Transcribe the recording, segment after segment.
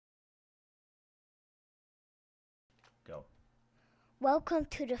Go. Welcome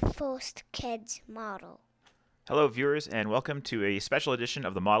to the First Kids model. Hello, viewers, and welcome to a special edition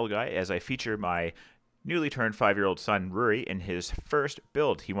of The Model Guy as I feature my newly turned 5-year-old son, Rory, in his first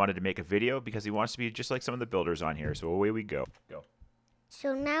build. He wanted to make a video because he wants to be just like some of the builders on here, so away we go.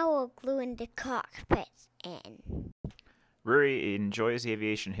 So now we're gluing the cockpit in. Rory enjoys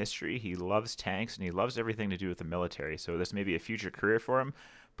aviation history, he loves tanks, and he loves everything to do with the military, so this may be a future career for him.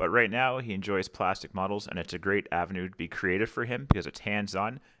 But right now, he enjoys plastic models, and it's a great avenue to be creative for him because it's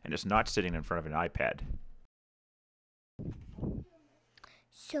hands-on and it's not sitting in front of an iPad.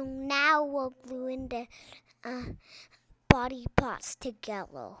 So now we're gluing the body parts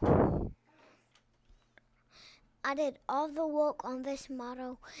together. I did all the work on this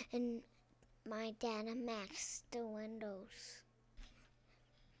model in my Dynamax the windows.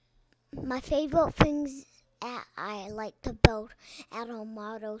 My favorite things I like to build out of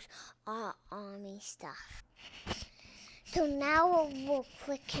models are army stuff. So now we're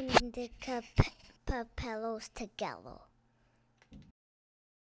clicking the propellers together.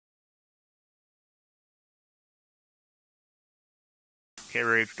 Okay,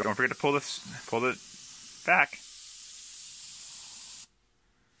 Rory, don't forget to pull it back.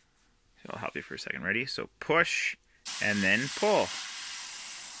 I'll help you for a second. Ready? So push and then pull.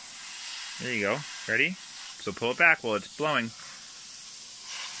 There you go. Ready? So pull it back while it's blowing.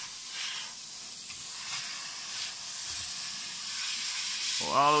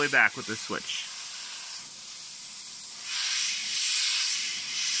 Pull all the way back with the switch.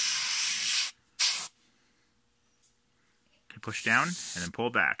 Okay, push down and then pull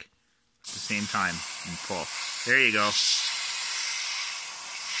back at the same time and pull. There you go.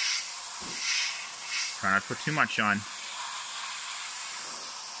 Try not to put too much on.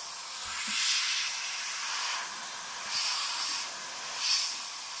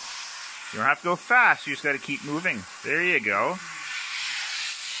 You don't have to go fast, you just got to keep moving. There you go.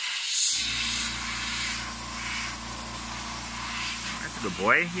 That's a good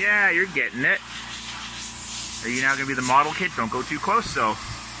boy. Yeah, you're getting it. Are you now going to be the model kid? Don't go too close, though.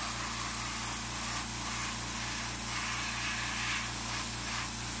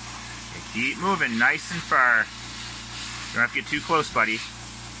 Okay, keep moving, nice and far. You don't have to get too close, buddy.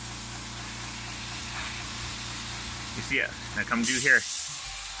 You see it? Now come do here.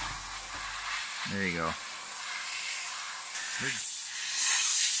 There you go. Good.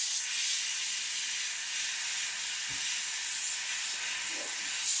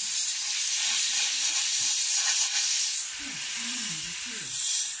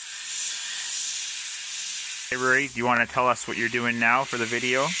 Hey Rory, do you want to tell us what you're doing now for the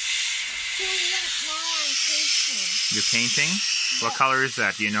video? So right now I'm painting. You're painting? What color is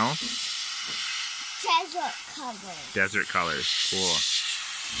that? Do you know? Desert colors. Desert colors. Cool. You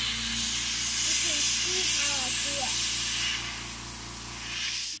can see how I do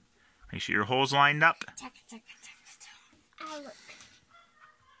it. Make sure your hole's lined up. Oh, look.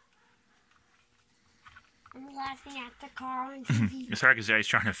 I'm laughing at the car on TV. It's hard because he's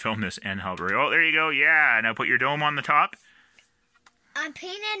trying to film this and help Rory. Oh, there you go. Yeah. Now put your dome on the top. I'm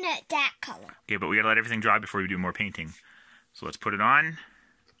painting it that color. Okay, but we gotta let everything dry before we do more painting. So let's put it on.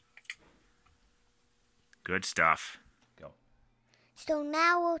 Good stuff. Go. So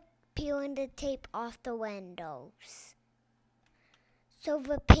now we're peeling the tape off the windows. So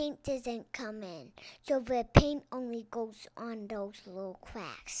the paint doesn't come in. So the paint only goes on those little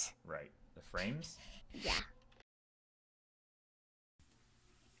cracks. Right. The frames? Yeah.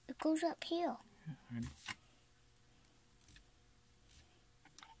 It goes up here.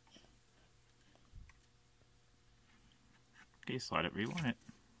 Okay, slide it where you want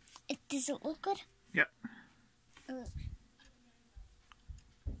it. Does it look good? Yep. There you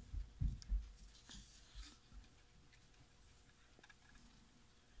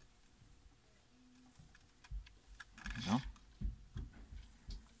go.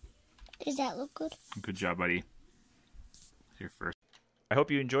 Does that look good? Good job, buddy. You're first. I hope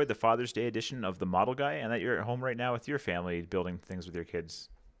you enjoyed the Father's Day edition of The Model Guy and that you're at home right now with your family building things with your kids.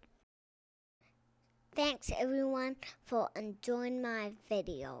 Thanks everyone for enjoying my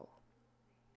video.